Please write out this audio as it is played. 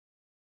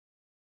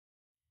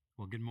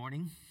Well, good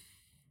morning.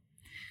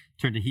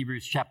 Turn to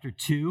Hebrews chapter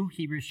 2.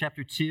 Hebrews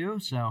chapter 2.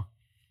 So,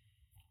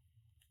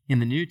 in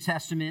the New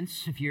Testament,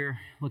 if you're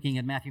looking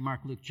at Matthew,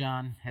 Mark, Luke,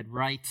 John, head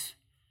right.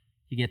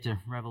 You get to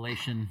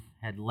Revelation,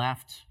 head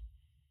left.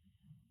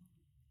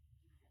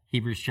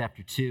 Hebrews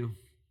chapter 2.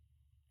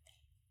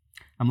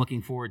 I'm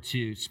looking forward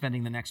to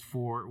spending the next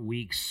 4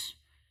 weeks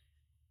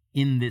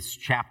in this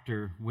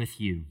chapter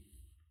with you.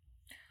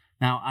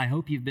 Now, I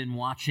hope you've been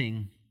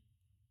watching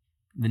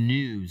the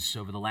news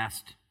over the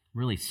last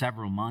really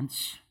several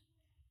months.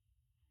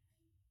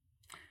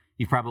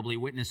 You've probably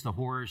witnessed the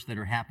horrors that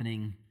are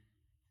happening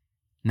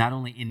not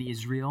only in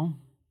Israel,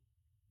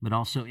 but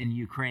also in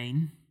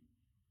Ukraine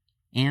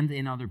and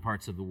in other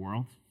parts of the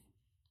world.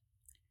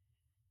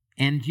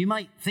 And you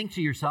might think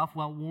to yourself,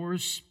 well,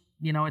 wars,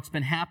 it's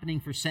been happening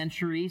for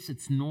centuries.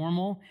 It's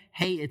normal.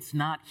 Hey, it's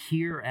not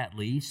here at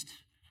least.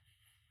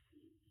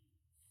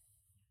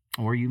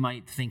 Or you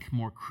might think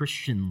more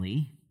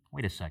Christianly,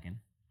 wait a second.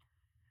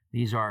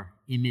 These are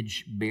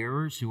image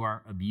bearers who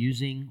are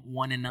abusing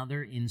one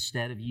another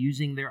instead of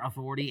using their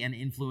authority and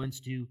influence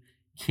to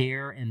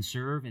care and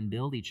serve and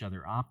build each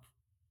other up.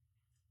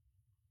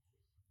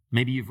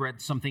 Maybe you've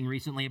read something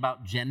recently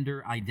about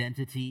gender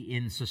identity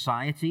in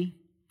society.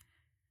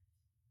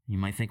 You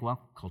might think,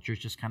 well, culture's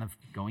just kind of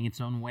going its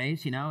own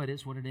ways. It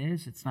is what it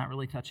is. It's not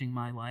really touching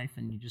my life,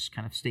 and you just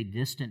kind of stay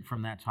distant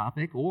from that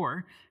topic.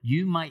 Or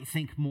you might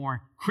think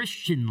more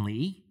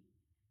Christianly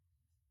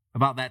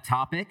about that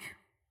topic.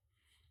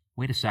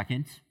 Wait a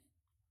second.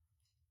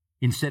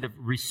 Instead of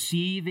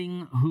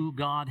receiving who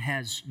God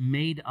has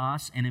made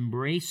us and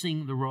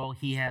embracing the role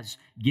He has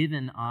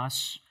given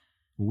us,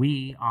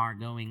 we are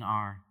going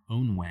our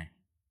own way.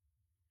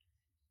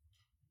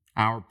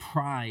 Our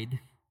pride,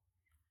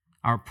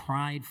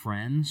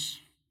 friends,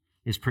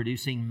 is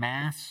producing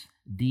mass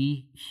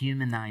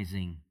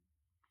dehumanizing.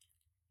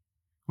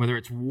 Whether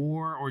it's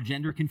war or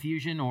gender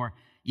confusion or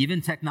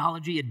even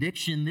technology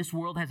addiction, this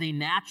world has a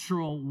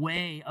natural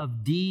way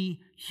of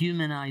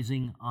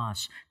dehumanizing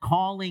us,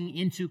 calling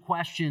into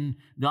question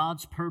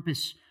God's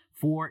purpose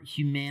for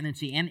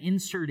humanity and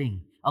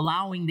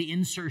allowing the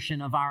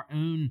insertion of our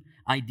own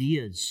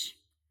ideas.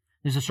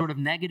 There's a sort of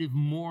negative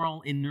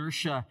moral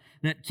inertia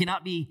that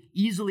cannot be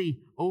easily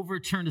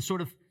overturned, a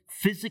sort of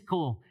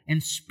physical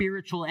and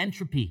spiritual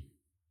entropy.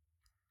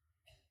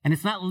 And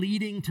it's not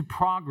leading to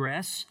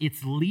progress,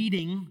 it's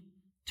leading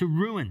to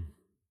ruin.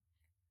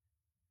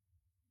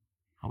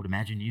 I would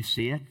imagine you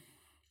see it.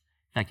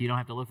 In fact, you don't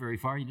have to look very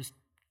far. You just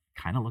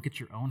kind of look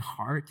at your own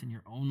heart and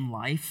your own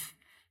life.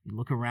 You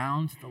look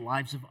around at the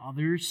lives of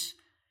others.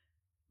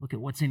 Look at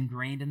what's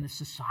ingrained in this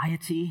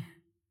society.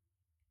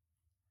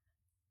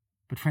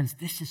 But friends,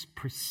 this is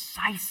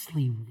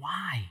precisely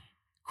why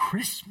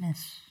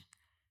Christmas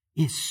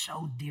is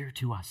so dear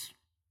to us.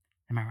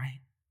 Am I right?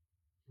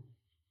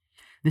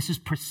 This is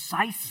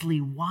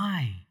precisely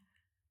why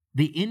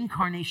the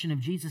incarnation of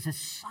Jesus is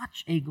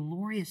such a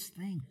glorious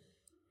thing.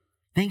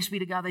 Thanks be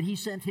to God that He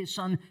sent His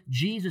Son,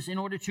 Jesus, in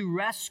order to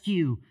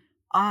rescue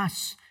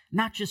us,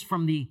 not just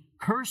from the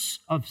curse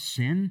of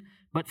sin,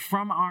 but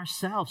from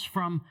ourselves,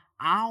 from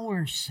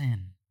our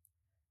sin.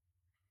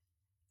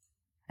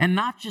 And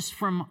not just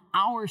from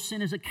our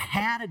sin as a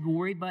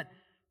category, but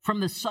from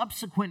the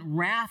subsequent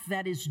wrath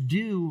that is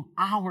due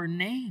our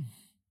name.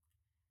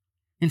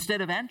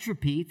 Instead of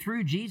entropy,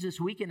 through Jesus,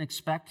 we can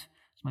expect,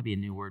 this might be a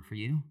new word for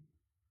you,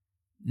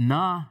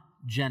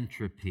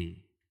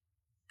 negentropy.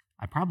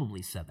 I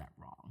probably said that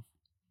wrong.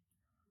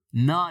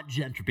 Not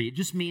gentropy. It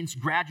just means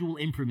gradual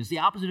improvement. It's the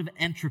opposite of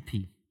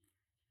entropy.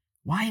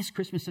 Why is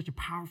Christmas such a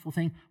powerful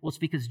thing? Well, it's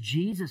because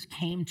Jesus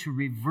came to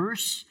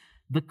reverse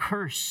the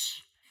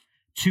curse,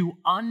 to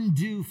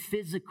undo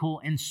physical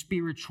and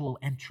spiritual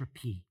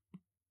entropy,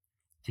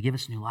 to give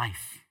us new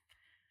life.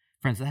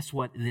 Friends, that's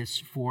what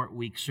this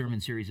 4-week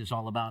sermon series is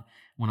all about.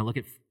 I want to look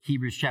at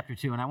Hebrews chapter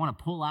 2, and I want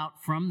to pull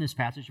out from this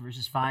passage,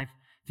 verses 5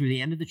 through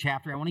the end of the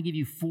chapter. I want to give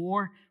you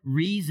 4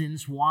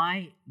 reasons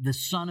why the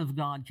Son of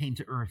God came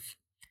to earth.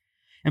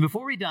 And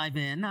before we dive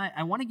in,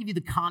 I want to give you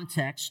the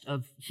context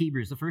of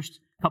Hebrews, the first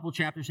couple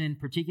chapters in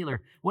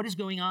particular. What is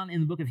going on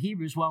in the book of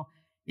Hebrews? Well,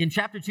 in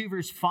chapter 2,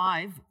 verse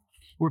 5,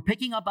 we're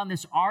picking up on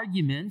this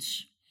argument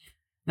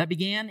that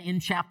began in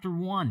chapter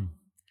 1.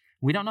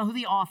 We don't know who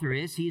the author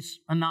is. He's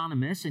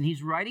anonymous, and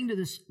he's writing to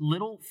this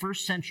little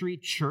first century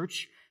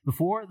church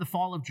before the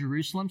fall of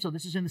Jerusalem. So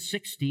this is in the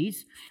 60s,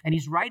 and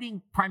he's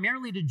writing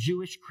primarily to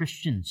Jewish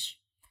Christians.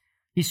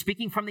 He's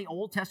speaking from the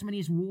Old Testament.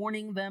 He's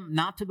warning them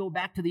not to go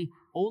back to the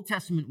Old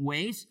Testament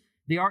ways.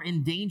 They are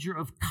in danger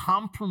of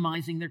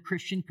compromising their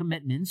Christian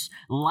commitments,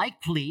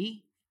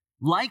 likely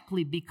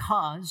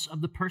because of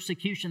the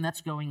persecution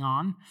that's going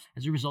on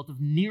as a result of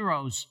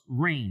Nero's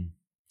reign.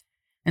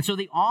 And so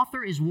the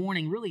author is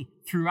warning really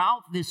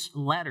throughout this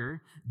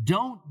letter,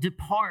 don't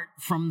depart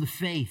from the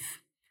faith.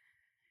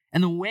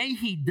 And the way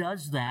he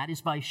does that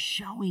is by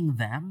showing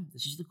them,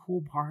 this is the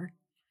cool part,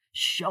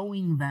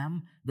 showing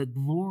them the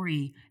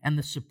glory and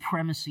the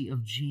supremacy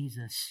of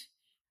Jesus.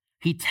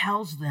 He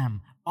tells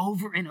them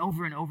over and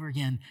over and over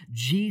again,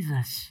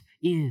 Jesus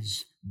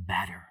is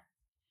better.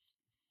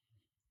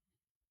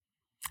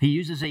 He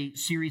uses a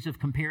series of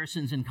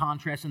comparisons and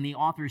contrasts, and the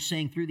author is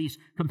saying through these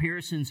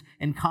comparisons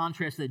and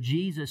contrasts that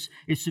Jesus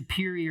is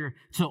superior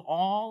to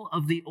all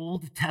of the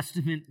Old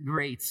Testament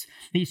greats.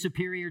 He's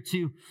superior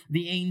to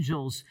the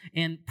angels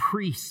and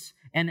priests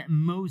and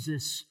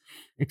Moses,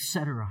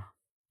 etc.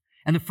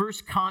 And the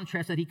first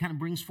contrast that he kind of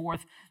brings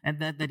forth and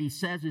that he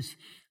says is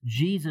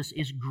Jesus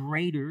is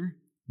greater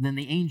than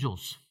the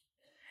angels.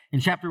 In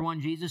chapter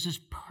 1, Jesus'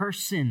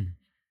 person,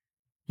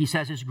 he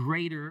says, is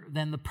greater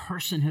than the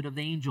personhood of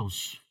the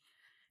angels.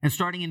 And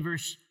starting in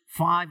verse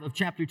 5 of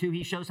chapter 2,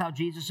 he shows how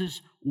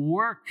Jesus'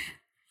 work,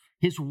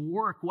 his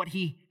work, what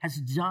he has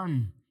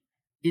done,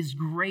 is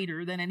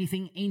greater than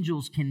anything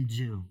angels can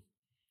do.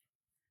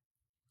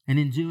 And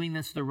in doing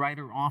this, the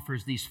writer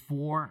offers these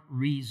 4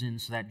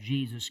 reasons that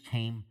Jesus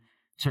came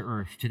to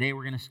earth. Today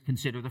we're going to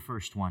consider the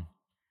first one.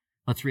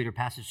 Let's read our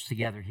passage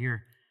together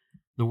here.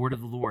 The word of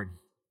the Lord.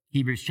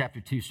 Hebrews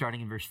chapter 2, starting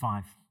in verse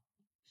 5.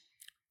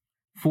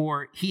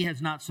 For he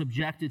has not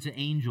subjected to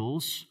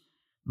angels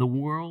the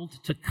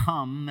world to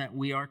come that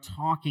we are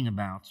talking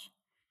about.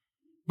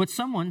 But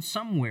someone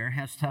somewhere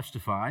has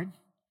testified,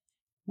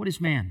 what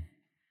is man,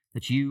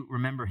 that you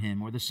remember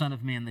him, or the Son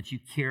of Man, that you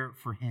care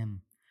for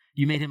him?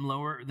 You made him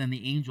lower than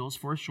the angels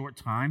for a short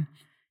time.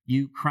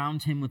 You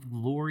crowned him with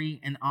glory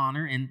and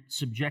honor and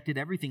subjected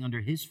everything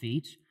under his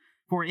feet.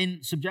 For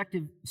in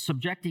subjecting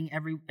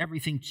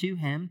everything to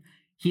him,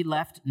 he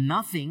left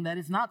nothing that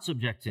is not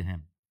subject to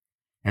him.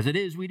 As it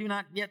is, we do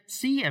not yet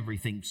see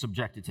everything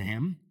subjected to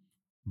him,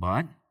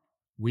 but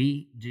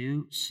we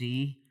do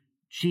see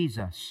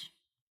Jesus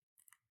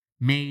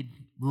made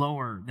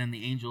lower than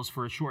the angels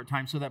for a short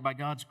time, so that by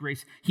God's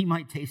grace he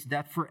might taste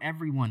death for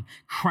everyone,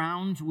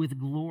 crowned with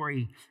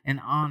glory and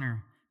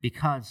honor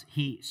because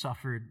he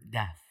suffered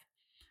death.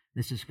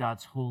 This is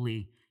God's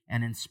holy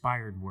and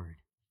inspired word.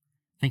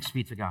 Thanks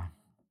be to God.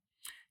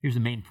 Here's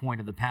the main point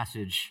of the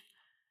passage.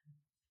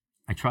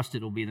 I trust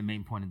it will be the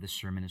main point of this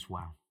sermon as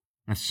well.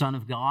 The Son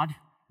of God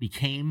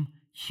became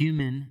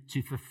human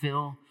to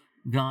fulfill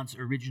God's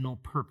original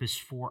purpose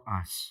for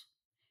us.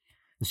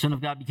 The Son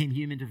of God became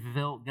human to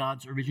fulfill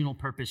God's original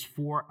purpose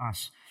for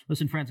us.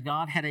 Listen, friends,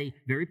 God had a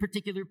very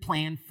particular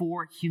plan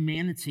for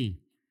humanity.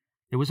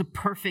 It was a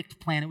perfect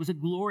plan. It was a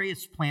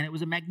glorious plan. It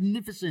was a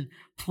magnificent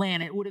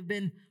plan. It would have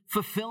been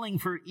fulfilling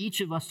for each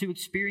of us to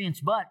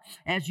experience. But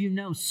as you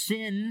know,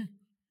 sin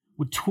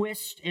would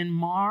twist and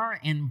mar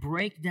and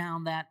break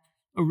down that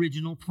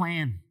original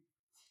plan.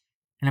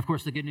 And of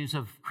course, the good news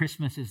of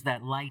Christmas is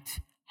that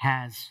light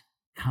has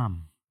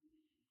come.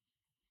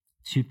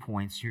 2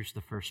 points. Here's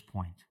the first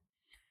point.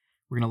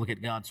 We're going to look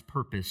at God's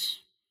purpose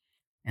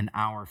and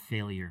our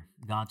failure.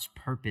 God's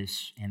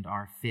purpose and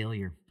our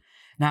failure.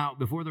 Now,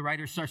 before the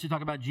writer starts to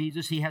talk about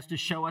Jesus, he has to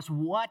show us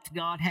what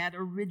God had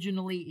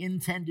originally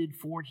intended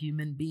for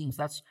human beings.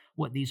 That's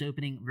what these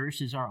opening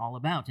verses are all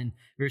about. In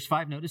verse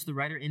 5, notice the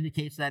writer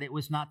indicates that it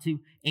was not to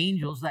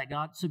angels that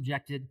God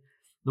subjected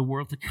the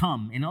world to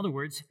come. In other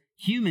words,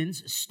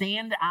 humans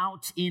stand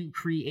out in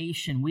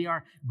creation. We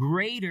are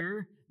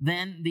greater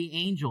than the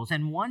angels.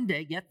 And one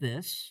day, get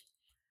this,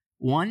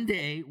 one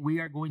day we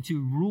are going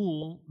to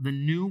rule the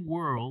new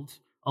world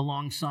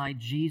alongside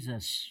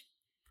Jesus.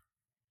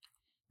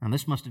 Now,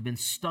 this must have been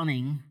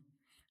stunning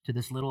to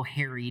this little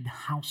harried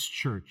house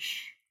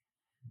church.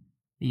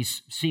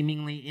 These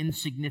seemingly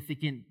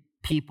insignificant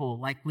people,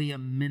 likely a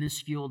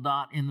minuscule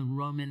dot in the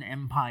Roman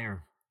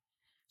Empire.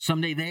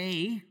 Someday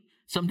they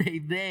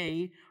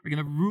are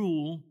going to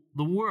rule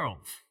the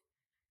world.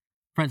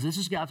 Friends, this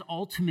is God's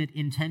ultimate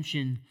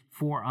intention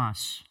for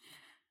us.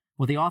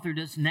 What the author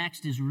does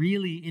next is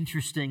really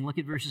interesting. Look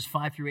at verses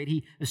 5 through 8.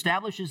 He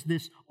establishes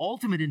this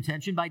ultimate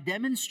intention by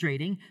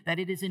demonstrating that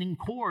it is in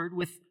accord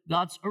with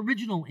God's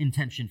original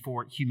intention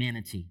for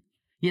humanity.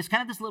 He has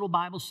kind of this little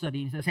Bible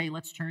study. He says, hey,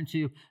 let's turn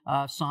to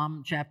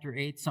Psalm chapter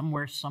 8,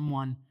 somewhere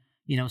someone,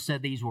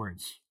 said these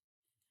words.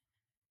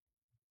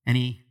 And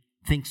he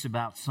thinks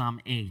about Psalm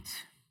 8.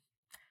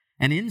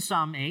 And in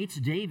Psalm 8,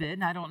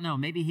 David, I don't know,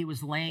 maybe he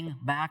was laying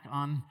back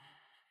on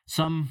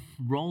some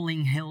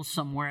rolling hill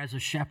somewhere as a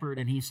shepherd,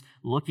 and he's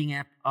looking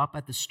up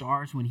at the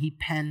stars when he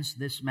pens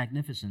this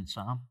magnificent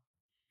psalm.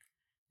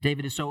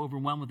 David is so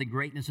overwhelmed with the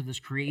greatness of this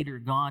Creator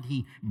God,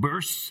 he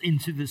bursts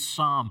into this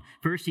psalm.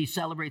 First, he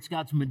celebrates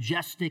God's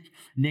majestic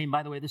name.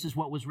 By the way, this is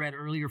what was read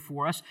earlier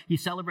for us. He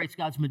celebrates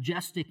God's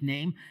majestic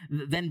name,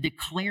 then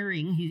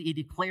he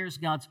declares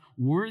God's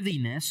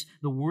worthiness,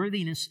 the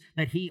worthiness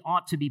that he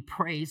ought to be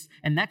praised.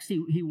 And next,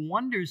 he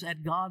wonders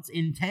at God's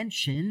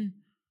intention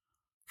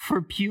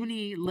for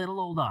puny little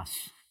old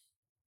us.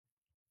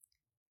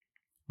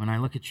 When I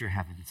look at your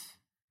heavens,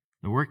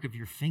 the work of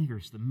your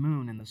fingers, the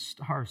moon and the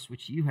stars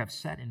which you have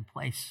set in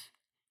place,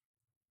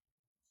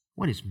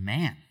 what is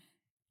man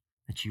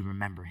that you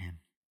remember him,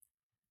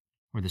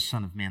 or the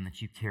Son of Man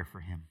that you care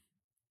for him?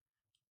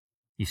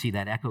 You see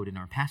that echoed in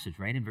our passage,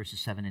 right? In verses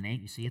 7 and 8,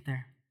 you see it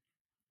there?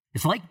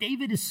 It's like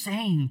David is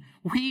saying,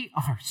 we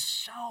are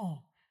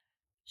so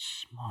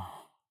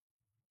small.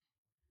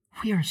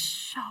 We are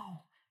so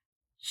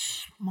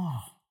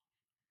small,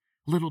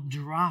 little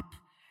drop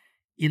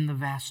in the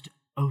vast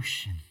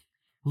ocean.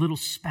 a little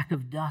speck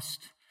of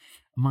dust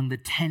among the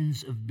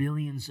tens of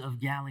billions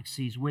of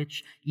galaxies,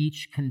 which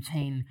each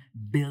contain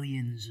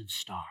billions of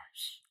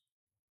stars.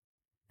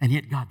 And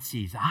yet God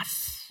sees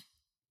us,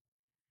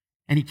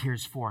 and He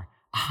cares for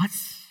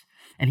us,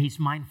 and He's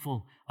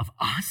mindful of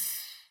us.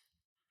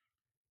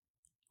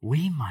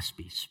 We must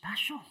be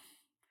special.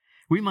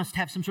 We must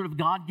have some sort of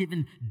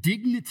God-given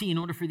dignity in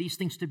order for these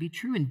things to be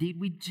true. Indeed,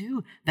 we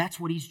do. That's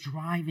what He's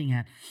driving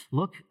at.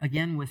 Look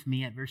again with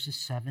me at verses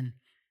 7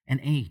 and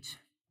 8.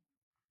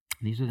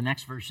 These are the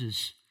next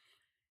verses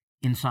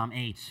in Psalm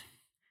 8.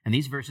 And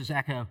these verses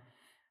echo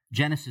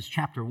Genesis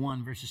chapter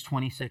 1, verses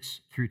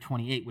 26 through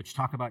 28, which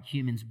talk about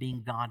humans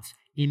being God's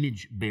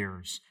image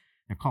bearers.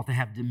 They're called to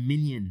have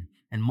dominion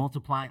and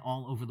multiply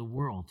all over the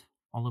world,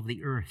 all over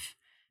the earth.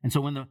 And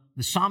so when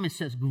the psalmist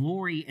says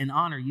glory and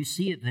honor, you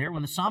see it there.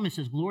 When the psalmist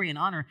says glory and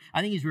honor,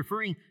 I think he's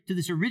referring to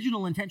this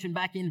original intention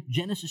back in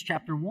Genesis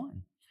chapter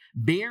 1.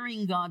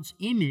 Bearing God's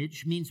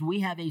image means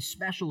we have a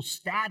special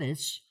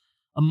status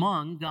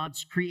among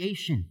God's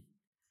creation.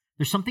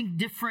 There's something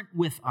different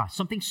with us,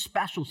 something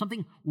special,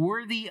 something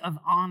worthy of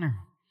honor.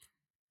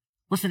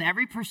 Listen,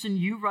 every person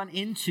you run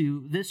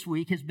into this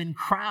week has been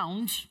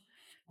crowned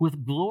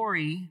with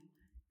glory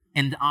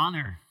and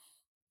honor.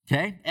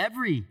 Okay?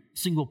 Every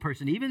single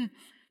person, even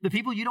the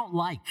people you don't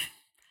like,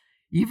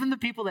 even the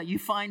people that you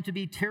find to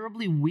be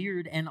terribly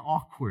weird and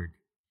awkward,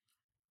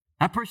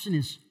 that person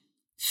is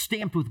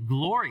stamped with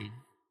glory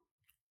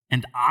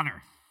and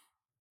honor.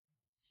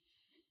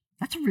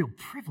 That's a real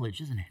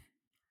privilege, isn't it?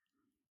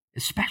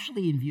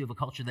 Especially in view of a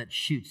culture that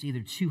shoots either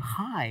too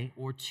high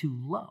or too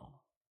low.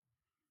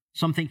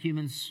 Some think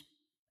humans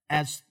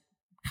as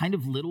kind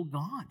of little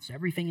gods.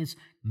 Everything is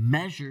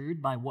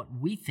measured by what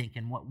we think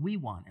and what we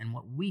want and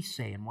what we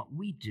say and what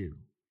we do.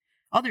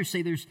 Others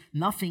say there's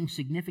nothing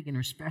significant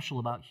or special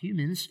about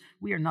humans.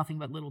 We are nothing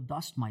but little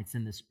dust mites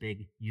in this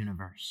big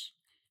universe.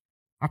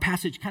 Our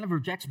passage kind of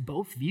rejects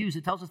both views.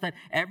 It tells us that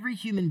every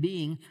human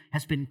being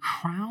has been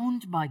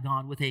crowned by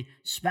God with a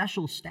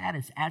special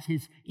status as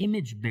His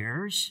image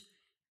bearers.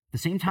 At the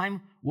same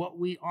time, what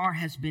we are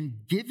has been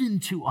given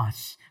to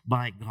us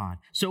by God.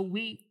 So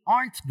we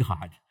aren't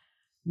God.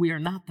 We are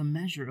not the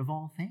measure of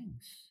all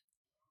things.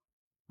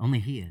 Only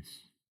He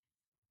is.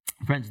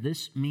 Friends,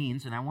 this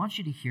means, and I want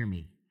you to hear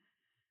me,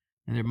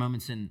 and there are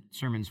moments in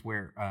sermons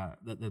where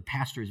the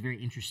pastor is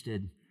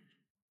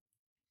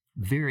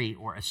very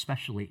or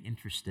especially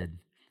interested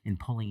in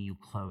pulling you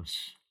close.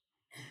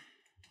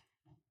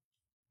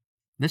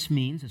 This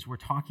means, as we're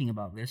talking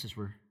about this, as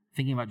we're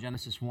thinking about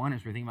Genesis 1, as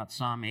we're thinking about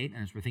Psalm 8,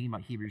 and as we're thinking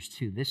about Hebrews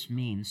 2, this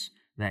means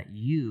that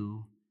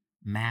you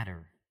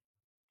matter.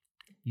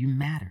 You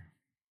matter.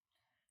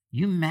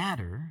 You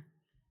matter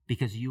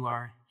because you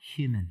are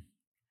human.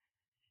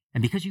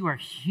 And because you are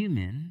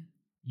human,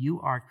 you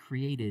are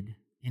created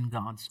in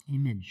God's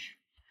image.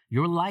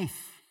 Your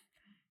life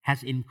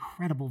has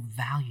incredible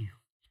value.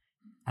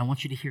 I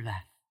want you to hear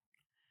that.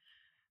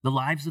 The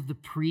lives of the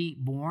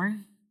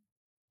pre-born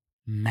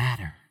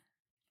matter.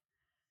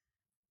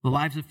 The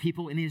lives of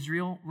people in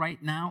Israel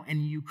right now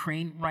and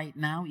Ukraine right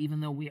now,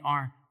 even though we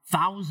are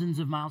thousands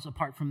of miles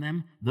apart from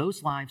them,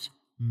 those lives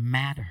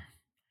matter.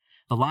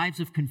 The lives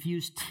of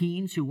confused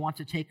teens who want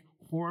to take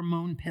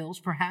hormone pills,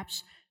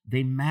 perhaps,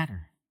 they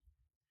matter.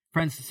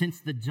 Friends, since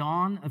the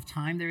dawn of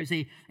time, there is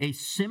a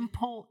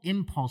simple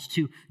impulse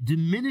to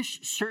diminish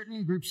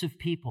certain groups of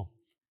people.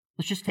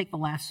 Let's just take the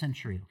last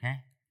century,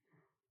 okay?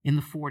 In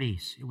the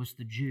 40s, it was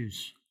the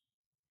Jews.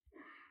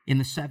 In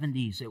the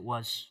 70s, it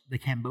was the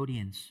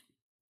Cambodians.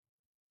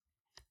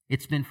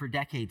 It's been for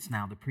decades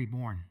now, the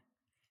preborn,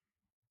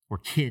 or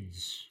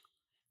kids,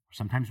 or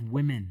sometimes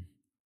women,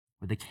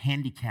 or the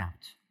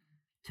handicapped.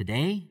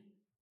 Today,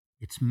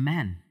 it's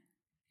men.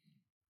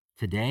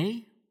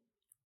 Today,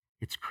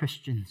 it's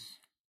Christians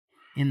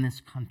in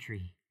this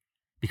country.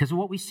 Because of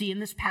what we see in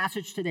this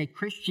passage today,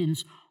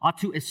 Christians ought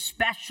to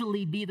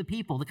especially be the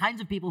people, the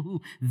kinds of people who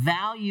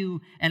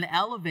value and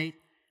elevate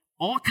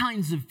all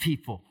kinds of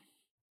people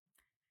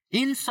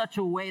in such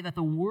a way that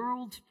the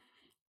world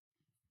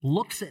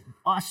looks at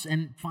us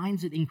and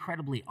finds it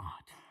incredibly odd.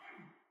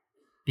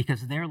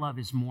 Because their love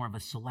is more of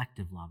a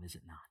selective love, is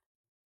it not?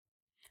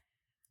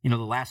 You know,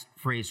 the last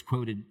phrase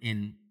quoted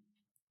in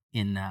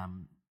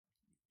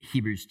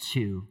Hebrews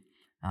 2,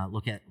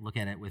 look at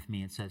it with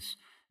me. It says,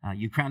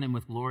 you crowned Him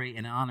with glory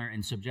and honor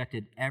and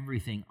subjected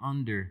everything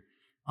under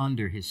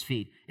His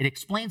feet. It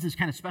explains this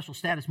kind of special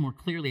status more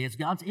clearly. As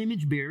God's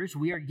image bearers,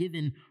 we are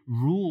given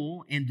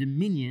rule and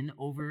dominion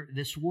over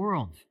this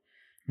world.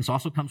 This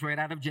also comes right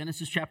out of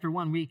Genesis chapter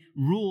 1. We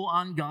rule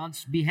on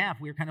God's behalf.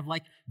 We are kind of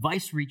like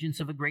vice regents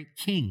of a great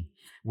king.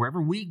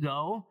 Wherever we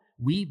go,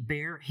 we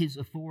bear His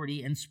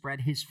authority and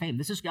spread His fame.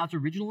 This is God's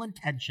original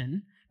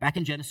intention back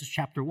in Genesis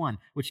chapter 1,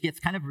 which gets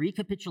kind of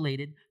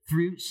recapitulated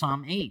through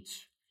Psalm 8.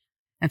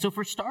 And so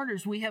for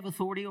starters, we have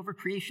authority over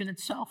creation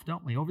itself,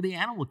 don't we? Over the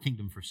animal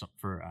kingdom,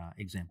 for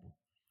example.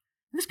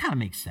 This kind of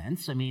makes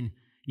sense. I mean,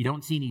 you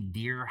don't see any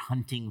deer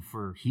hunting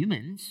for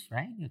humans,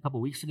 right? A couple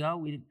of weeks ago,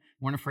 we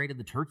weren't afraid of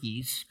the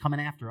turkeys coming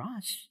after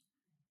us.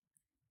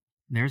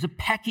 There's a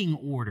pecking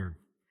order.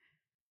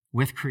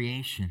 with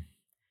creation.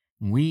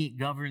 We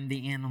govern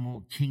the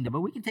animal kingdom.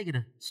 But we can take it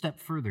a step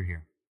further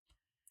here.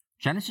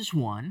 Genesis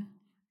 1,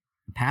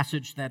 a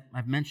passage that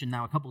I've mentioned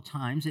now a couple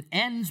times, it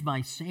ends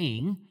by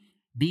saying,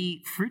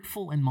 be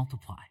fruitful and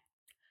multiply.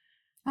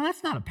 Now,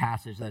 that's not a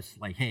passage that's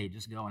like, hey,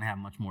 just go and have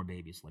much more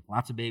babies. Like,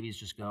 lots of babies,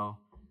 just go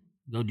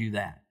do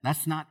that.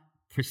 That's not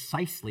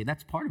precisely,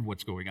 that's part of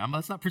what's going on, but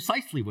that's not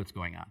precisely what's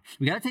going on.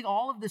 We got to take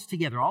all of this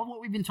together, all of what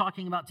we've been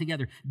talking about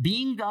together.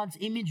 Being God's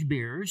image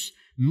bearers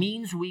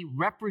means we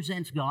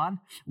represent God,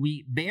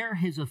 we bear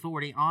his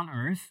authority on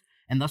earth,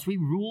 and thus we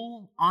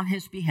rule on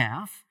his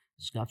behalf.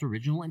 This is God's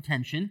original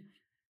intention.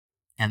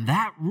 And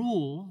that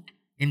rule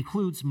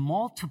includes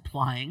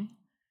multiplying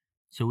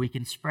so we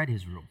can spread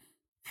his rule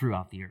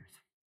throughout the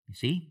earth. You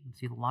see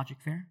the logic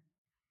there?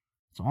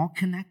 It's all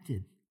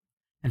connected.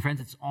 And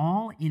friends, it's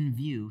all in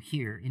view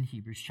here in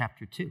Hebrews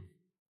chapter 2.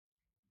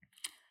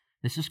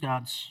 This is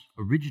God's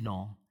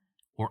original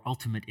or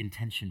ultimate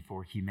intention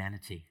for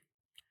humanity.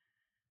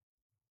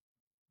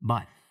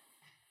 But,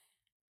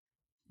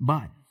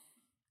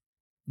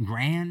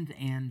 grand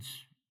and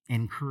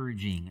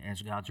encouraging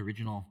as God's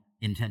original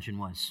intention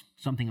was,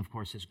 something, of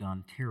course, has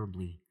gone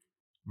terribly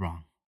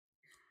wrong.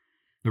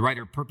 The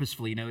writer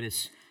purposefully,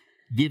 notice,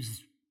 gives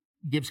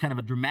kind of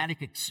a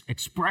dramatic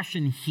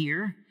expression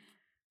here,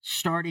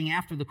 starting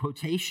after the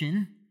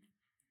quotation,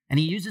 and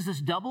he uses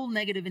this double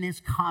negative in his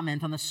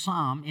comment on the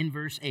psalm in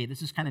verse 8.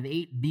 This is kind of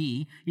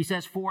 8b. He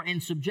says, for in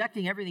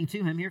subjecting everything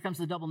to him, here comes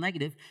the double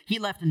negative, he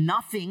left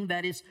nothing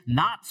that is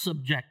not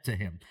subject to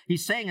him.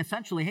 He's saying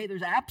essentially, hey,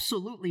 there's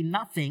absolutely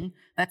nothing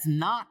that's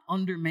not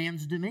under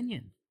man's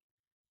dominion.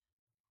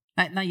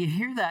 Now you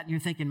hear that and you're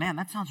thinking, man,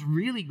 that sounds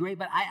really great,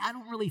 but I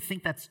don't really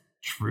think that's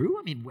true.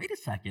 I mean, wait a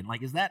second.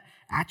 Like, is that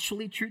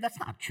actually true? That's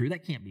not true.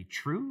 That can't be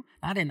true.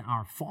 Not in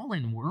our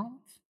fallen world.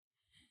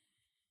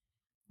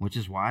 Which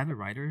is why the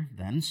writer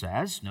then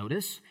says,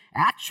 notice,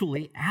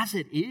 actually, as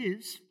it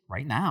is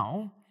right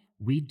now,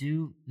 we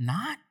do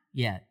not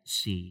yet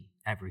see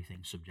everything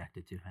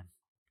subjected to him.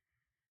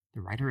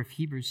 The writer of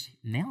Hebrews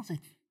nails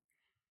it.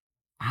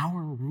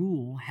 Our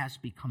rule has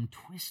become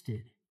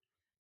twisted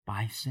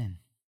by sin.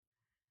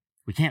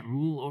 We can't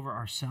rule over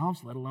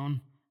ourselves, let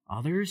alone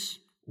others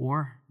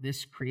or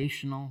this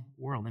creational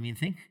world. I mean,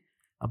 think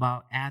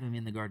about Adam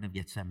in the Garden of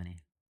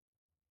Gethsemane.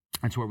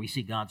 That's where we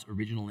see God's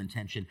original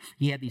intention.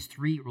 He had these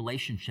three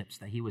relationships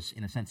that he was,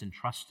 in a sense,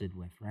 entrusted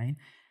with, right?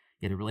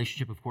 He had a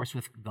relationship, of course,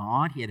 with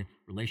God. He had a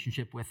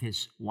relationship with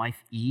his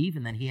wife, Eve.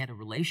 And then he had a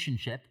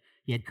relationship,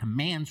 he had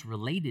commands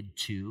related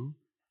to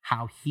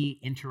how he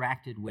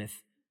interacted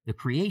with the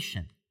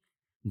creation.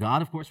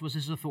 God, of course, was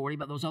his authority,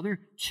 but those other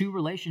two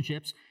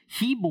relationships,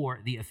 he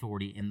bore the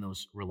authority in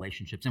those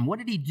relationships. And what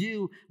did he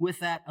do with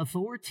that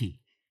authority?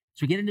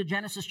 So we get into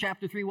Genesis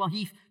chapter 3. Well,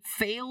 he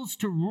fails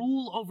to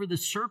rule over the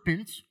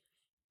serpent,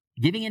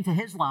 giving into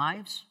his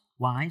lies.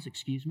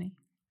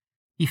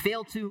 He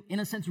failed to, in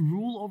a sense,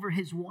 rule over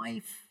his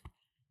wife,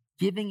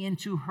 giving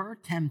into her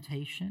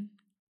temptation.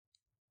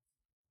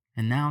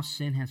 And now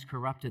sin has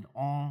corrupted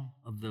all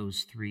of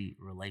those three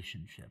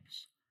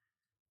relationships.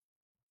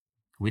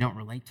 We don't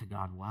relate to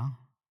God well.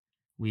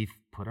 We've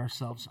put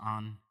ourselves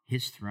on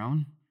his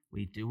throne.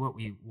 We do what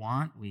we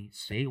want. We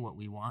say what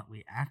we want.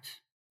 We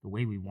act the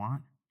way we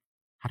want.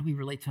 How do we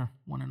relate to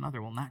one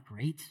another? Well, not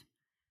great.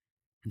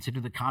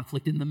 Consider the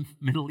conflict in the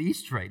Middle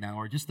East right now,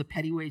 or just the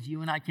petty ways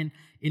you and I can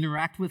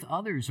interact with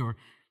others, or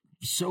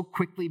so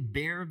quickly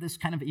bear this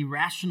kind of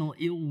irrational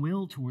ill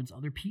will towards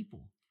other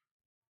people.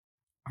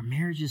 Our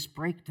marriages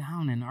break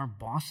down and our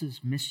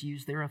bosses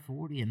misuse their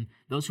authority, and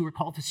those who are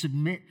called to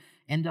submit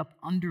end up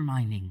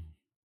undermining.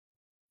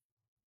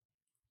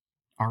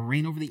 Our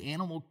reign over the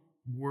animal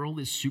world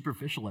is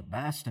superficial at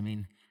best. I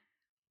mean,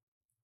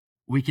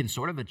 we can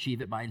sort of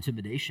achieve it by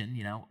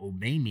intimidation,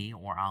 obey me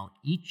or I'll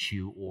eat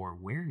you or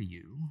wear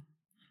you.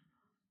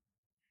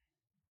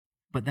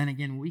 But then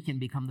again, we can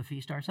become the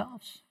feast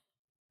ourselves.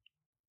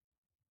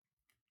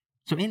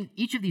 So in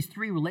each of these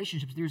three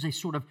relationships, there's a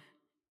sort of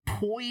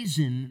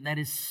poison that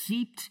is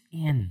seeped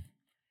in.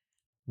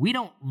 We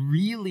don't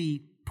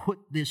really put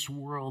this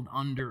world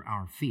under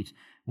our feet.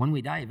 When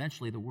we die,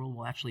 eventually the world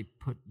will actually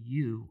put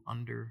you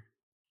under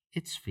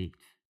its feet.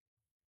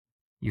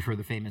 You've heard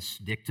the famous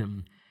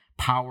dictum,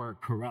 power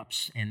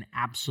corrupts and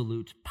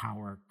absolute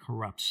power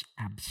corrupts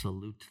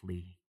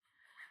absolutely.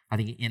 I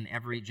think in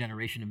every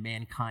generation of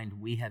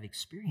mankind, we have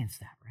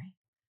experienced that, right?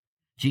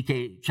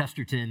 G.K.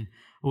 Chesterton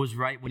was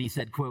right when he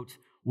said, quote,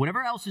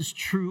 whatever else is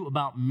true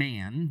about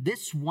man,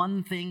 this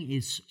one thing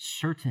is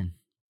certain.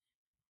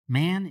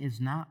 Man is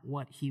not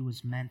what he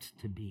was meant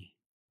to be.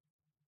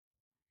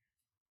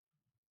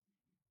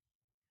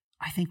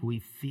 I think we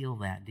feel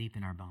that deep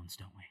in our bones,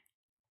 don't we?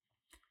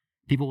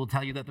 People will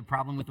tell you that the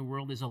problem with the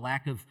world is a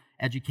lack of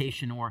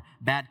education or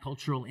bad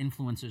cultural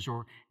influences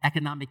or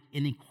economic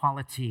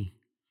inequality.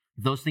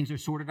 If those things are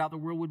sorted out, the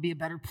world would be a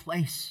better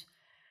place.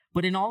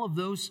 But in all of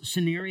those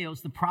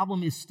scenarios, the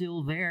problem is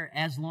still there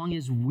as long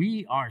as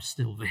we are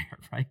still there,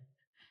 right?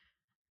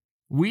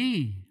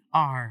 We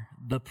are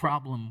the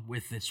problem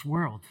with this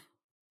world.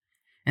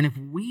 And if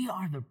we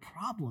are the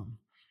problem,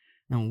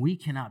 then we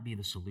cannot be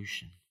the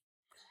solution.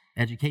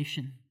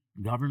 Education,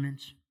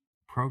 government,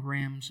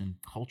 programs, and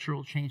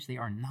cultural change, they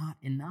are not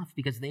enough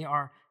because they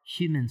are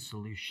human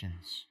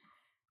solutions.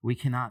 We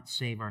cannot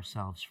save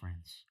ourselves,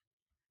 friends.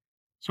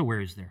 So where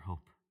is their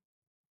hope?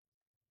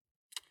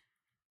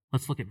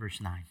 Let's look at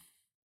verse 9.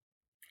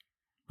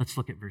 Let's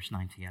look at verse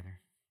 9 together.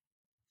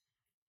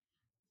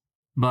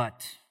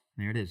 But,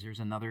 there it is, there's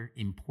another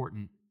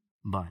important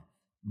but.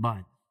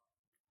 But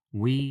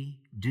we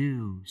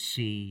do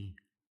see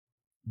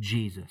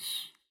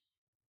Jesus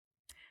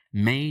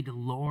made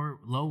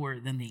lower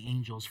than the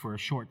angels for a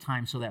short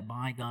time, so that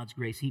by God's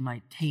grace he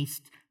might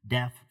taste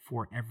death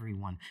for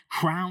everyone,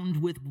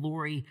 crowned with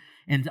glory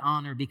and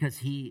honor because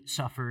he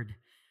suffered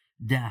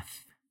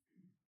death.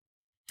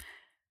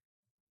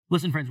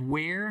 Listen, friends,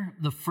 where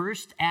the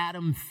first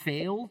Adam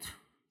failed,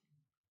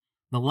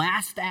 the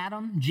last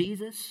Adam,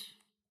 Jesus,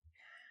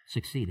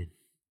 succeeded.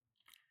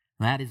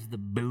 That is the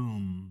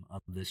boom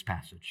of this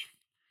passage.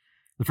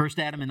 The first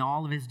Adam and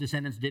all of his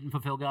descendants didn't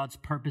fulfill God's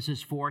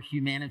purposes for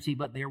humanity,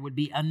 but there would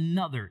be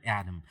another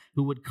Adam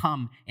who would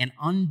come and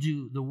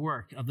undo the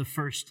work of the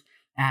first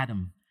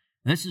Adam.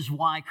 This is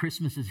why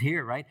Christmas is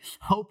here, right?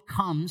 Hope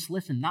comes,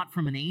 listen, not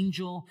from an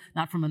angel,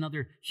 not from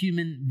another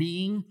human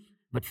being,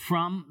 but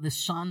from the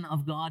Son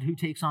of God who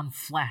takes on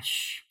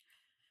flesh.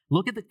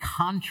 Look at the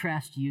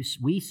contrast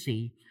we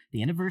see,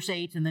 the end of verse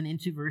 8 and then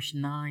into verse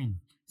 9.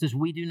 It says,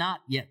 we do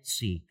not yet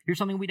see. Here's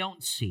something we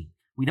don't see.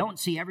 We don't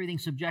see everything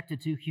subjected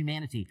to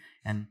humanity.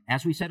 And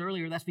as we said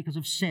earlier, that's because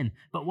of sin.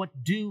 But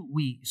what do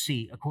we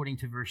see according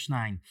to verse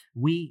 9?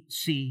 We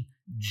see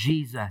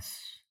Jesus.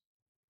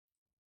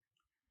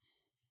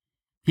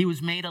 He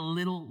was made a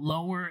little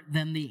lower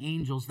than the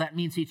angels. That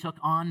means he took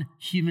on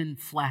human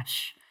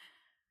flesh.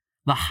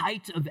 The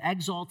height of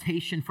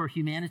exaltation for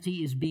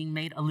humanity is being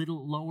made a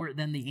little lower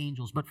than the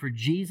angels. But for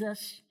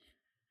Jesus,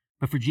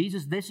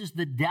 this is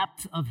the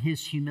depth of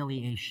his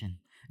humiliation.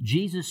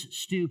 Jesus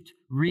stooped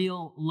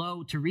real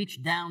low to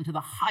reach down to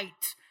the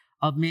height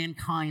of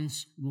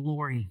mankind's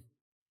glory.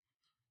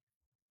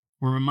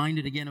 We're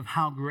reminded again of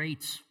how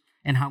great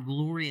and how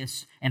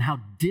glorious and how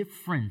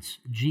different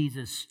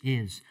Jesus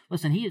is.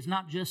 Listen, he is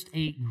not just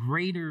a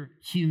greater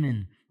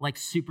human like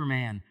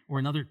Superman or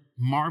another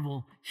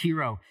Marvel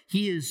hero.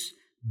 He is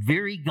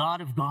very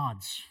God of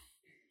gods.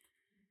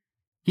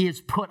 He has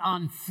put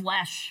on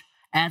flesh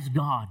as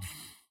God.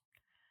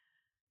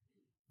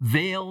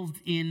 Veiled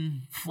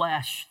in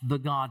flesh, the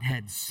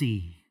Godhead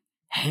see.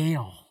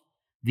 Hail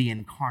the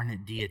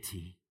incarnate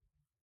deity.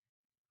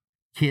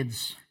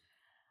 Kids,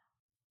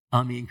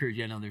 let me encourage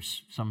you. I know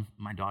there's some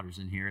of my daughters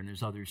in here, and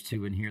there's others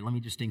too in here. Let me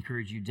just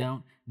encourage you,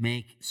 don't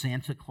make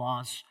Santa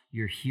Claus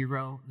your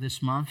hero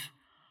this month.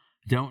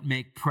 Don't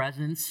make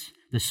presents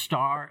the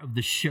star of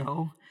the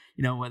show.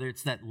 You know, whether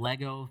it's that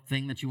Lego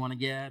thing that you want to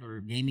get, or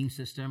a gaming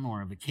system,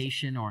 or a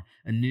vacation, or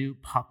a new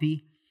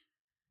puppy.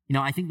 You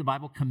know, I think the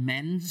Bible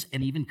commends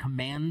and even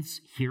commands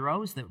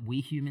heroes, that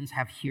we humans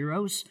have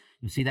heroes.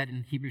 You see that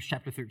in Hebrews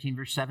chapter 13,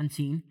 verse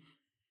 17. It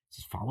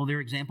says, follow their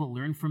example,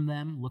 learn from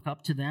them, look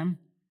up to them.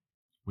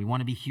 We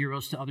want to be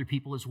heroes to other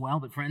people as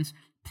well. But friends,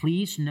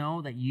 please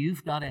know that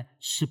you've got a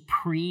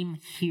supreme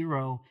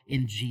hero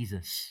in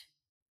Jesus.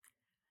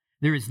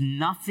 There is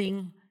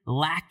nothing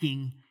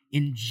lacking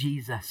in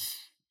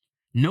Jesus.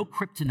 No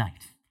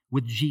kryptonite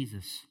with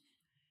Jesus.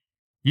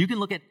 You can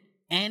look at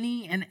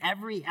any and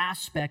every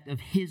aspect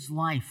of his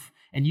life,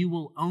 and you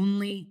will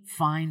only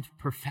find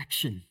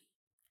perfection.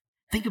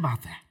 Think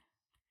about that.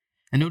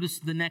 And notice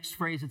the next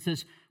phrase. It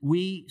says,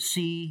 we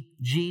see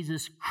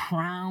Jesus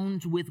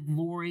crowned with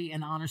glory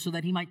and honor so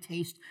that he might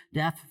taste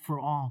death for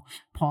all.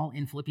 Paul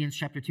in Philippians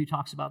chapter 2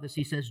 talks about this.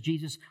 He says,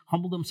 Jesus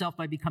humbled himself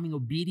by becoming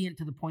obedient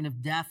to the point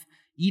of death,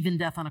 even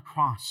death on a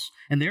cross.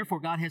 And therefore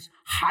God has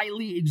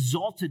highly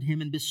exalted him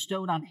and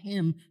bestowed on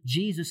him,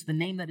 Jesus, the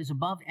name that is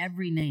above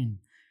every name,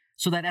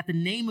 so that at the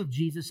name of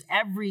Jesus,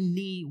 every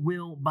knee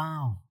will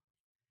bow.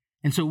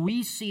 And so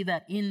we see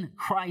that in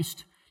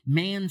Christ,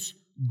 man's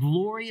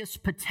glorious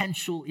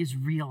potential is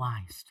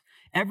realized.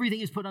 Everything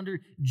is put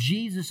under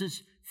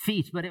Jesus'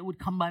 feet, but it would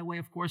come by way,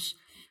 of course,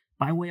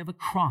 by way of a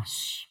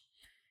cross.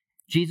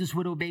 Jesus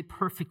would obey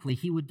perfectly.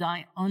 He would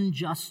die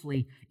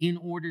unjustly in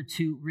order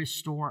to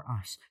restore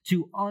us,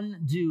 to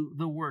undo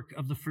the work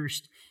of the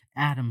first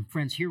Adam.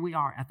 Friends, here we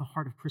are at the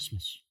heart of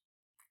Christmas.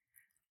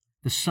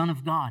 The Son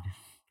of God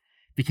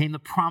became the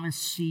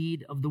promised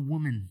seed of the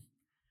woman,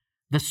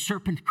 the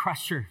serpent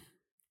crusher,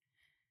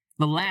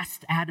 the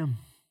last Adam.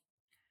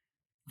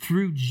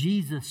 Through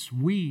Jesus,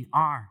 we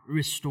are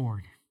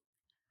restored.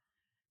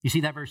 You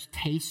see that verse,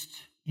 taste,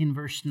 in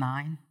verse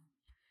 9?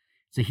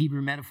 It's a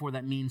Hebrew metaphor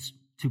that means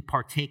to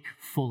partake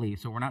fully.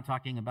 So we're not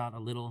talking about a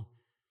little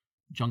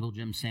jungle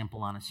gym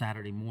sample on a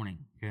Saturday morning,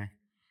 okay?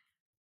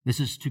 This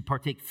is to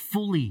partake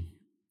fully.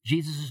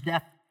 Jesus'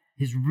 death,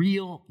 his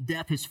real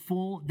death, his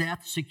full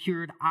death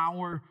secured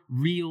our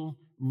real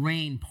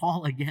reign.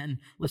 Paul, again,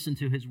 listen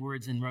to his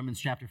words in Romans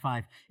chapter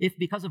 5. If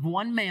because of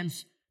one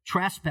man's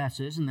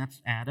trespasses, and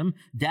that's Adam,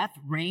 death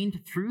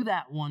reigned through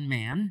that one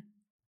man,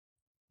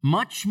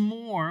 much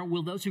more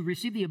will those who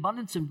receive the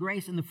abundance of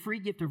grace and the free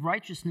gift of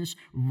righteousness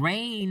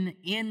reign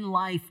in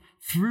life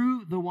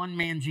through the one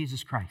man,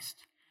 Jesus Christ.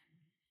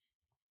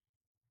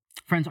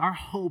 Friends, our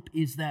hope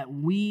is that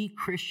we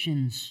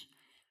Christians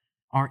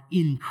are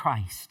in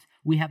Christ.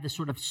 We have this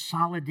sort of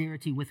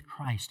solidarity with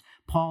Christ.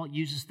 Paul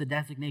uses the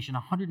designation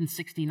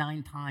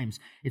 169 times.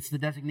 It's the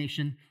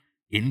designation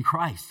in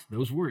Christ.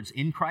 Those words,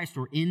 in Christ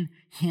or in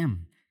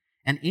Him.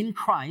 And in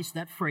Christ,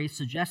 that phrase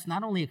suggests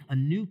not only a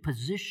new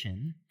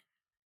position,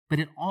 but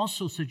it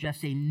also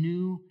suggests a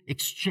new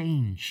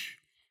exchange,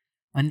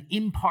 an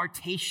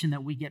impartation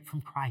that we get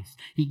from Christ.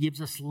 He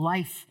gives us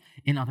life,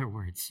 in other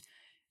words,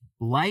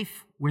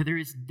 life where there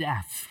is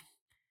death.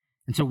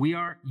 And so we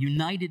are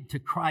united to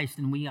Christ,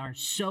 and we are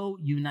so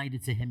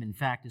united to Him, in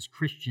fact, as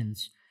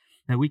Christians,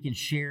 that we can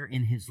share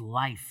in His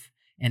life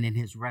and in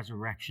His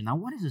resurrection. Now,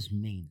 what does this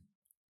mean?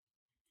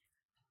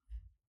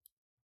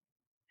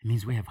 It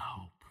means we have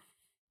hope.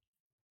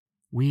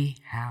 We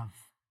have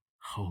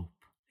hope.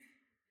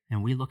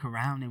 And we look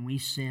around and we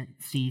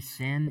see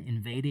sin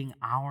invading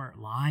our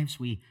lives.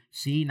 We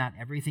see not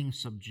everything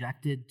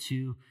subjected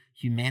to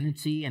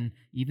humanity, and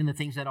even the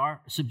things that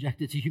are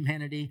subjected to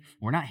humanity,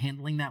 we're not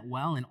handling that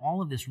well. And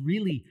all of this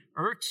really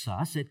irks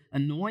us. It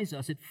annoys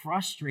us. It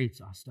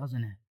frustrates us,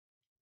 doesn't it?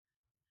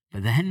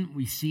 But then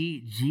we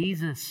see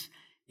Jesus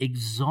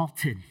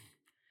exalted,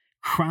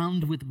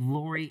 crowned with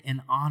glory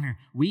and honor.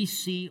 We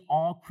see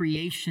all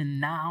creation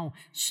now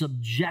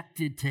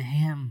subjected to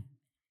Him.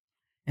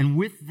 And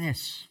with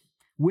this,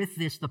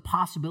 the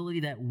possibility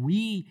that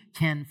we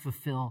can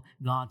fulfill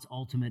God's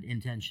ultimate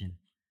intention.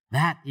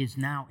 That is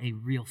now a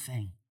real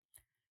thing.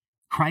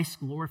 Christ's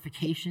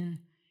glorification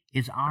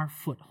is our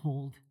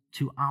foothold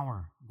to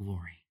our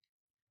glory.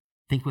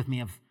 Think with me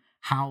of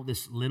how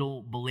this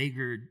little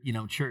beleaguered,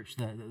 church,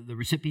 the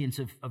recipients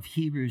of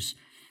Hebrews,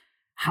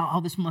 how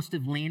this must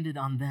have landed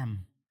on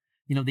them.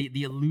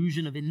 The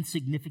illusion of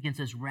insignificance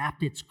has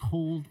wrapped its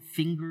cold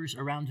fingers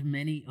around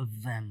many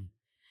of them.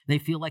 They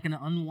feel like an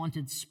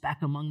unwanted speck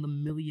among the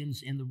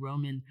millions in the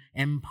Roman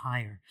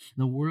Empire.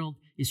 The world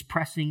is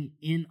pressing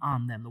in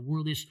on them. The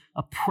world is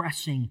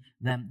oppressing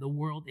them. The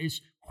world is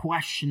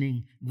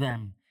questioning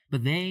them.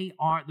 But they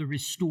are the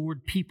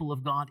restored people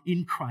of God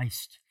in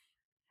Christ.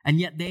 And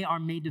yet they are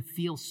made to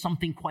feel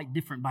something quite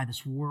different by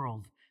this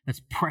world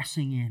that's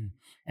pressing in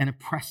and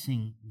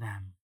oppressing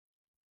them.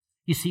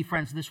 You see,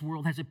 friends, this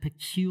world has a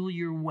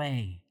peculiar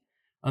way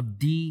of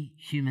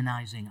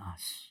dehumanizing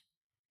us.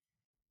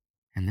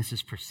 And this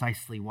is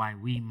precisely why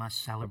we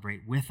must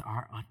celebrate with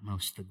our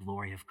utmost the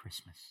glory of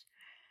Christmas.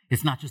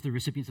 It's not just the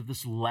recipients of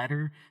this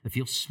letter that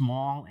feel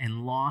small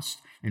and lost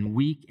and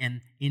weak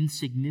and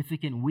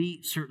insignificant.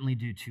 We certainly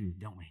do too,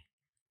 don't we?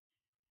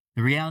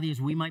 The reality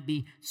is we might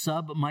be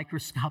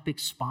sub-microscopic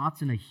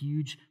spots in a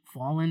huge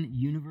fallen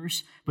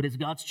universe, but as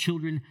God's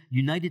children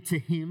united to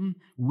Him,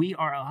 we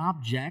are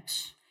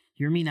objects,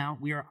 hear me now,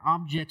 we are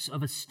objects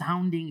of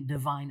astounding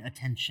divine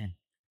attention.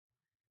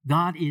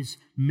 God is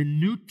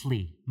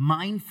minutely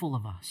mindful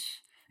of us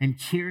and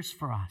cares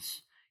for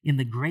us in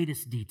the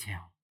greatest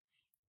detail.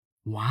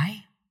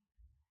 Why?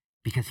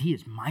 Because He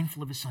is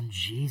mindful of His Son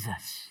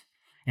Jesus,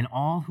 and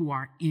all who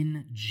are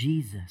in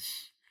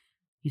Jesus,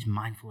 He's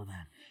mindful of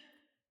them.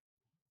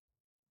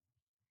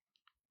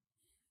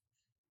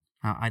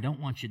 Now, I don't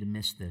want you to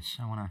miss this.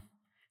 I want to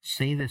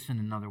say this in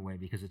another way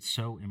because it's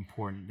so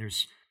important.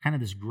 There's kind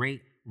of this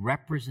great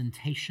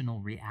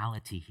representational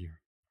reality here.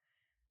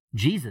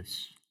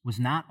 Jesus was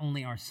not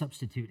only our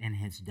substitute in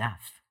His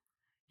death,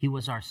 He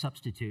was our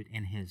substitute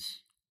in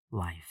His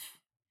life.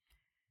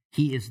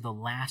 He is the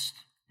last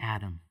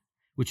Adam,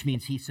 which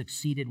means He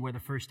succeeded where the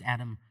first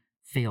Adam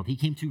failed. He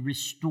came to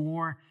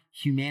restore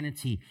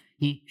humanity.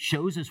 He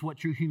shows us what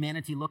true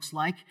humanity looks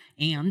like,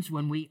 and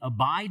when we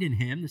abide in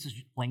Him, this is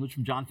language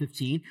from John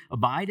 15,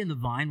 abide in the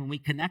vine, when we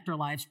connect our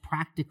lives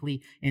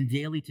practically and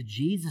daily to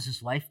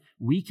Jesus' life,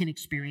 we can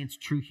experience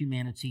true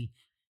humanity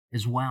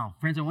as well.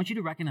 Friends, I want you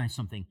to recognize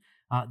something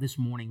this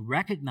morning.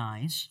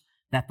 Recognize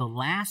that the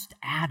last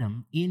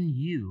Adam in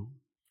you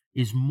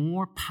is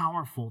more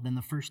powerful than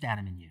the first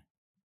Adam in you.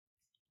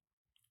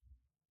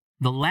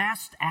 The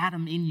last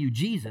Adam in you,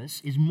 Jesus,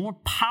 is more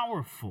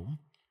powerful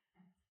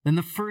than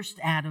the first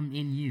Adam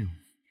in you.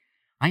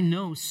 I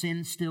know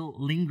sin still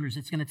lingers.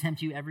 It's going to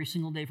tempt you every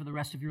single day for the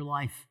rest of your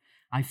life.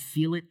 I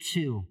feel it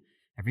too.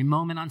 Every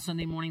moment on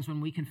Sunday mornings when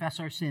we confess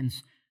our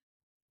sins,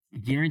 I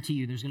guarantee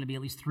you there's going to be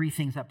at least 3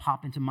 things that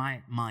pop into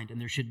my mind,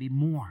 and there should be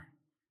more.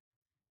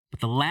 But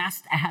the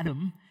last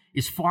Adam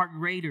is far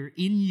greater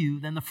in you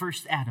than the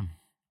first Adam.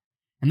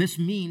 And this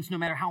means no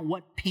matter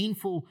what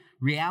painful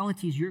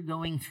realities you're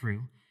going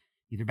through,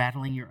 either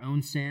battling your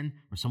own sin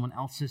or someone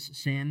else's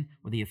sin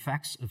or the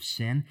effects of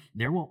sin,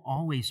 there will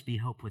always be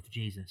hope with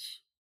Jesus.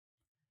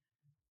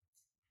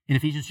 In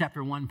Ephesians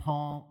chapter 1,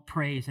 Paul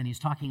prays, and he's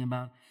talking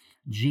about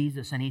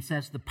Jesus, and he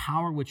says, the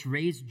power which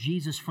raised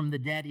Jesus from the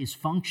dead is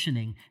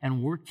functioning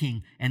and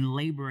working and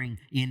laboring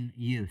in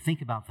you.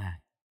 Think about that.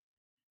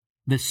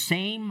 The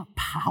same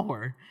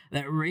power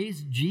that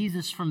raised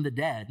Jesus from the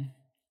dead,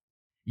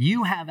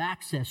 you have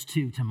access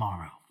to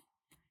tomorrow.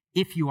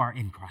 if you are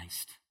in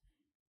Christ.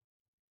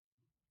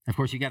 Of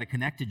course, you got to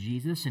connect to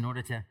Jesus in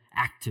order to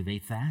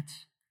activate that,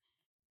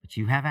 but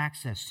you have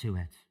access to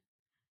it.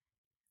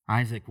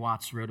 Isaac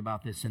Watts wrote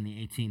about this in the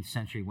 18th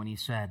century when he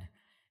said,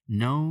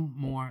 "No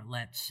more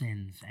let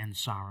sins and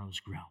sorrows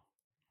grow,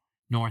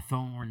 nor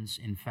thorns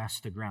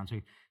infest the ground." So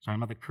he's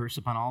talking about the curse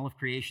upon all of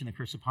creation, the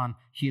curse upon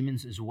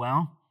humans as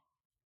well.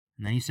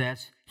 And then he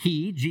says,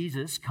 He,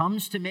 Jesus,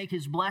 comes to make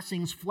his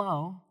blessings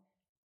flow.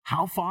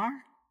 How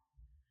far?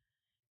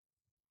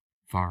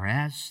 Far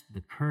as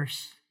the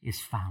curse is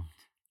found.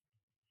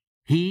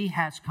 He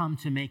has come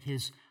to make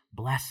his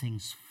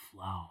blessings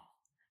flow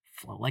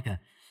like a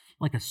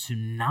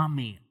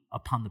tsunami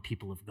upon the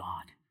people of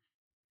God.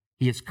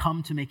 He has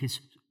come to make his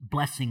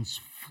blessings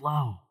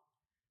flow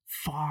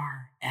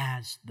far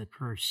as the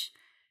curse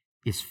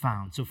is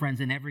found. So friends,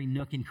 in every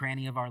nook and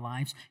cranny of our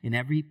lives, in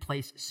every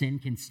place sin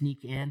can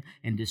sneak in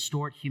and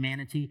distort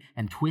humanity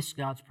and twist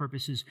God's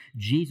purposes,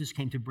 Jesus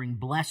came to bring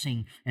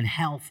blessing and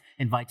health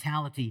and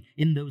vitality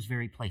in those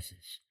very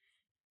places.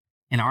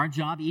 And our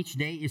job each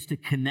day is to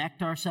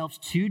connect ourselves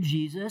to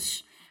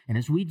Jesus. And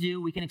as we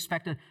do, we can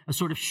expect a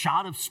sort of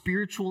shot of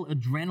spiritual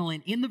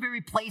adrenaline in the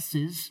very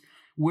places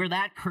where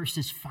that curse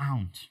is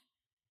found.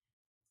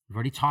 We've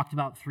already talked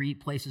about 3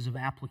 places of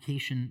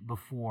application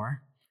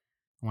before.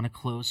 I want to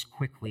close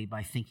quickly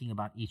by thinking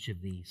about each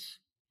of these.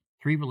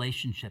 3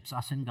 relationships,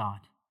 us and God.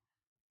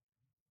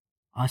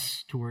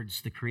 Us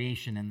towards the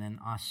creation, and then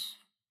us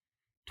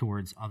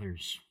towards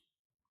others.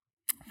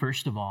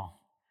 First of all,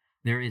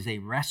 there is a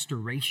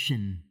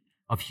restoration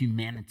of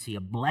humanity, a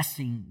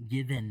blessing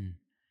given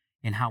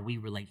in how we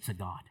relate to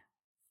God.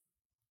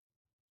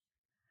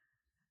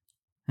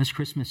 This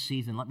Christmas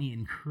season, let me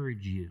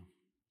encourage you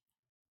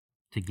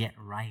to get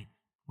right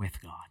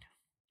with God.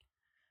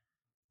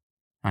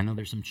 I know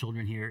there's some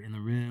children here in the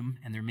room,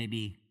 and there may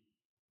be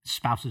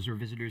spouses or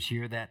visitors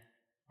here that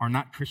are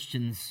not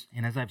Christians.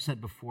 And as I've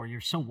said before, you're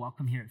so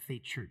welcome here at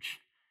Faith Church.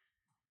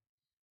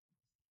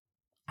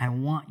 I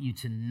want you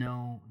to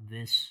know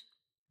this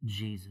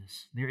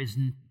Jesus.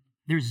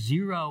 There's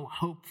zero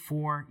hope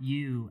for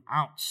you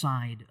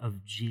outside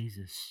of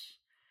Jesus.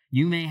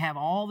 You may have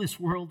all this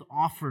world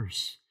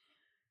offers,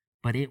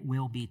 but it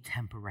will be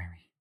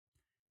temporary.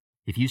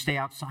 If you stay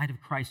outside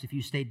of Christ, if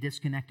you stay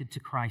disconnected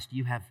to Christ,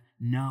 you have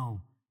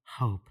no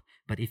hope.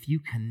 But if you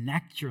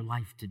connect your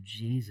life to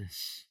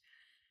Jesus,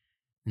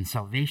 then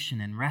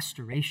salvation and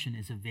restoration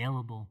is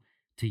available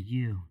to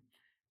you.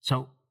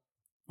 So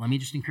let me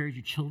just encourage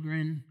you,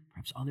 children,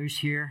 perhaps others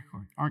here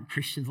who aren't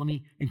Christians, let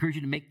me encourage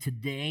you to make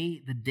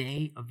today the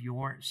day of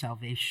your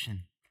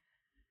salvation.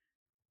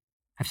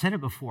 I've said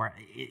it before,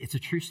 it's a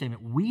true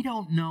statement. We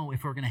don't know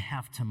if we're going to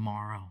have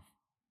tomorrow.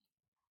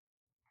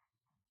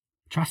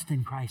 Trust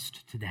in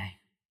Christ today.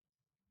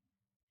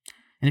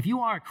 And if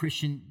you are a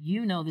Christian,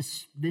 you know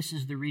this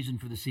is the reason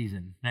for the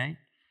season, right?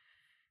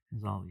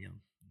 It's all,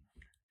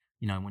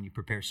 you know, when you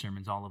prepare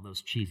sermons, all of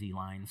those cheesy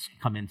lines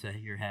come into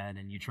your head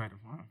and you try to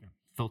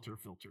filter.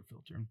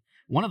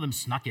 One of them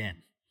snuck in.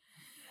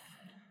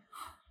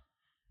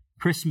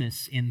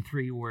 Christmas in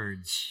 3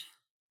 words.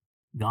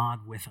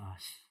 God with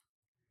us.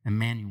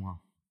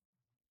 Emmanuel.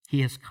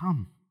 He has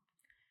come.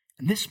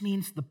 And this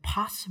means the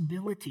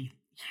possibility,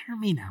 hear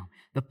me now,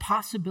 the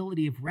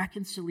possibility of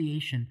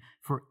reconciliation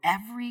for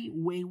every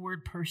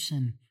wayward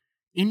person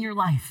in your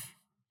life.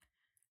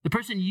 The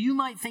person you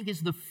might think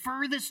is the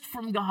furthest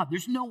from God.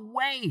 There's no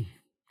way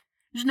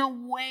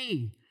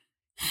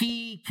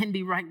he can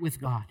be right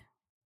with God.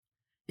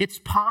 It's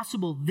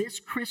possible this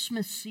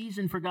Christmas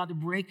season for God to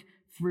break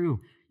through.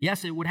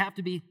 Yes, it would have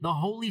to be the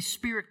Holy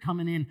Spirit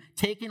coming in,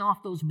 taking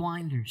off those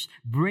blinders,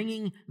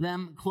 bringing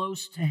them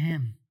close to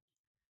Him,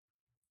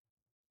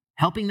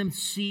 helping them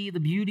see the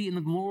beauty and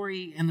the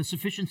glory and the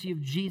sufficiency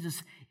of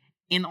Jesus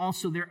in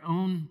also their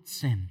own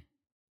sin.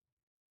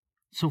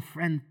 So,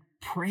 friend,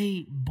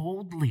 pray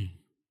boldly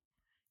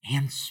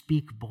and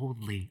speak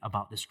boldly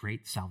about this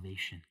great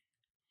salvation.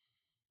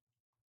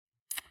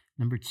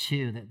 Number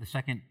 2, the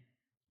second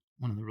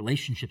one of the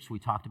relationships we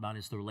talked about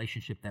is the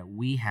relationship that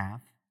we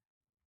have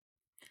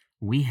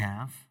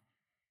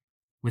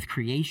with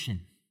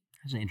creation.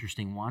 That's an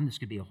interesting one. This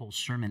could be a whole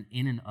sermon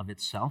in and of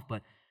itself,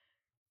 but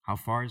how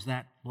far is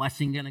that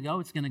blessing going to go?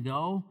 It's going to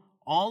go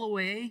all the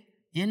way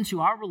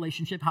into our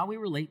relationship, how we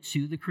relate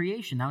to the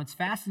creation. Now, it's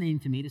fascinating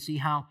to me to see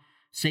how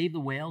Save the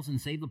Whales and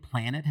Save the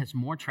Planet has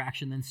more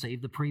traction than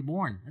Save the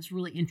Preborn. That's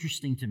really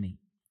interesting to me.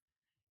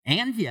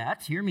 And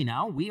yet, hear me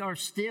now, we are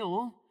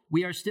still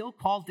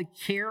called to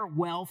care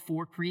well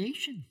for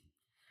creation,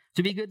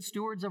 to be good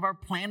stewards of our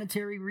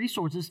planetary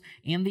resources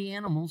and the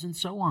animals and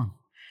so on.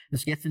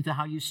 This gets into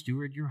how you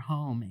steward your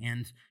home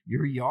and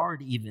your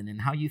yard even,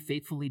 and how you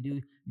faithfully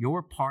do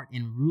your part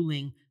in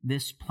ruling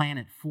this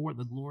planet for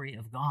the glory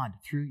of God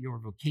through your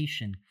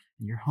vocation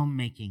and your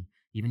homemaking,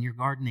 even your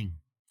gardening.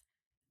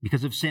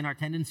 Because of sin, our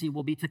tendency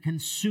will be to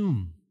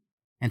consume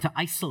and to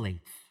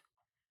isolate.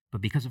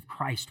 But because of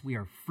Christ, we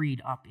are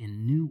freed up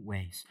in new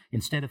ways.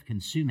 Instead of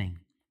consuming,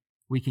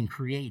 we can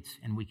create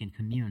and we can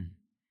commune.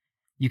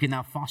 You can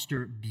now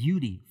foster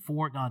beauty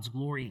for God's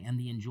glory and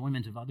the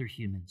enjoyment of other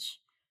humans.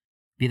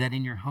 Be that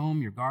in your home,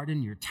 your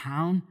garden, your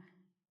town.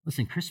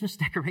 Listen, Christmas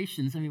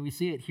decorations, we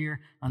see it here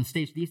on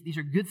stage. These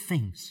are good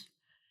things.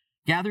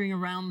 Gathering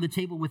around the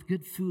table with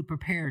good food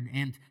prepared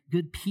and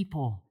good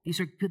people.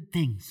 These are good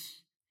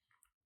things.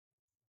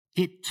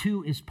 It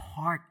too is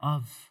part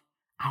of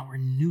our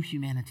new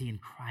humanity in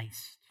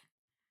Christ.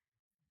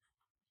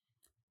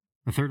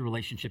 The third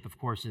relationship, of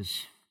course,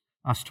 is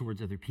us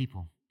towards other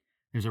people.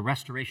 There's a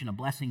restoration, a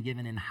blessing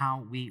given in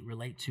how we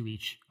relate to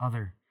each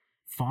other.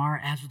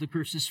 Far as the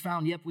curse is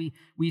found. Yep,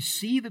 we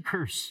see the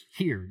curse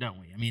here, don't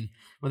we?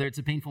 Whether it's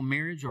a painful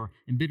marriage or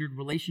embittered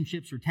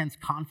relationships or tense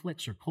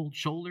conflicts or cold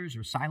shoulders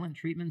or silent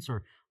treatments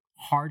or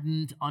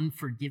hardened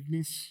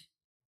unforgiveness,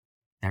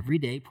 every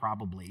day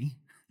probably,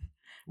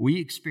 we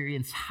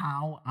experience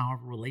how our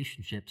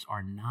relationships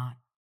are not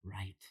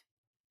right.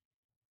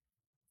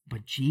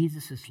 But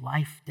Jesus'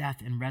 life, death,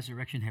 and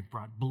resurrection have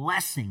brought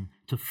blessing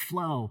to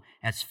flow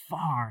as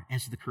far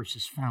as the curse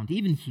is found.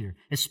 Even here,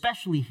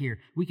 especially here,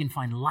 we can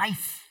find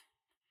life.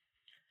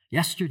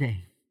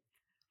 Yesterday,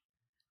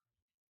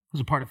 I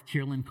was a part of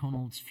Carolyn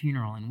Conald's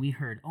funeral, and we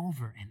heard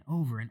over and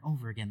over and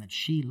over again that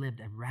she lived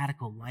a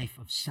radical life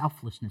of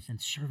selflessness and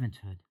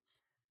servanthood.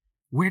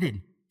 Where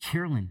did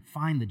Carolyn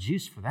find the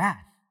juice for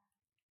that?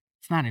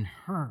 It's not in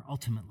her,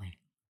 ultimately.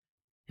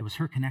 It was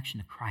her connection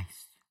to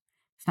Christ.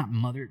 It's not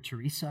Mother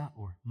Teresa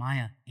or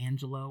Maya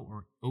Angelou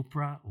or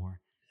Oprah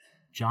or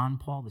John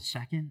Paul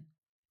II.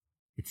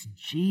 It's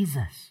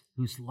Jesus,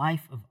 whose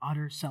life of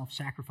utter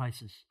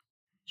self-sacrifices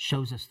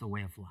shows us the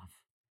way of love.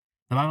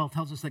 The Bible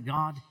tells us that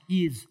God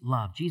is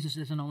love. Jesus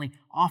doesn't only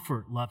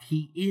offer love,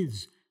 he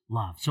is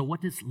love. So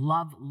what does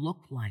love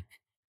look like?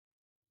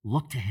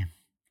 Look to him.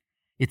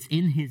 It's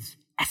in his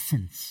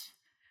essence.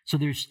 So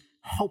there's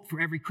hope for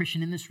every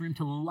Christian in this room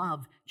to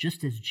love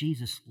just as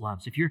Jesus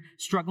loves. If you're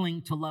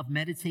struggling to love,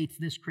 meditate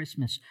this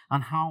Christmas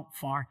on how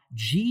far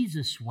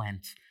Jesus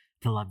went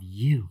to love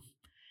you,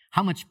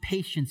 how much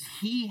patience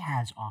he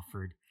has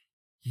offered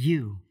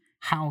you,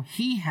 how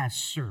he has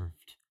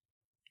served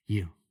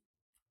you.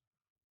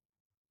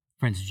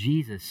 Friends,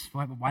 Jesus,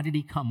 why did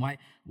he come?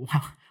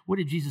 What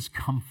did Jesus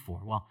come for?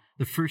 Well,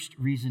 the first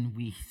reason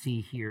we see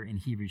here in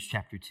Hebrews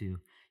chapter 2,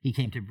 he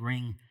came to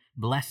bring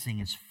blessing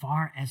as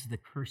far as the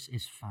curse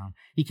is found.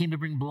 He came to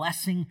bring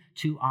blessing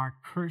to our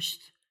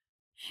cursed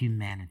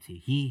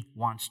humanity. He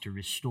wants to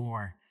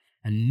restore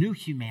a new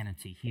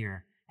humanity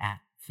here at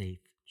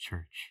Faith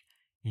Church.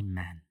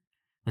 Amen.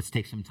 Let's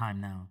take some time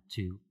now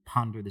to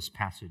ponder this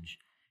passage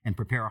and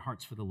prepare our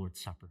hearts for the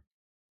Lord's Supper.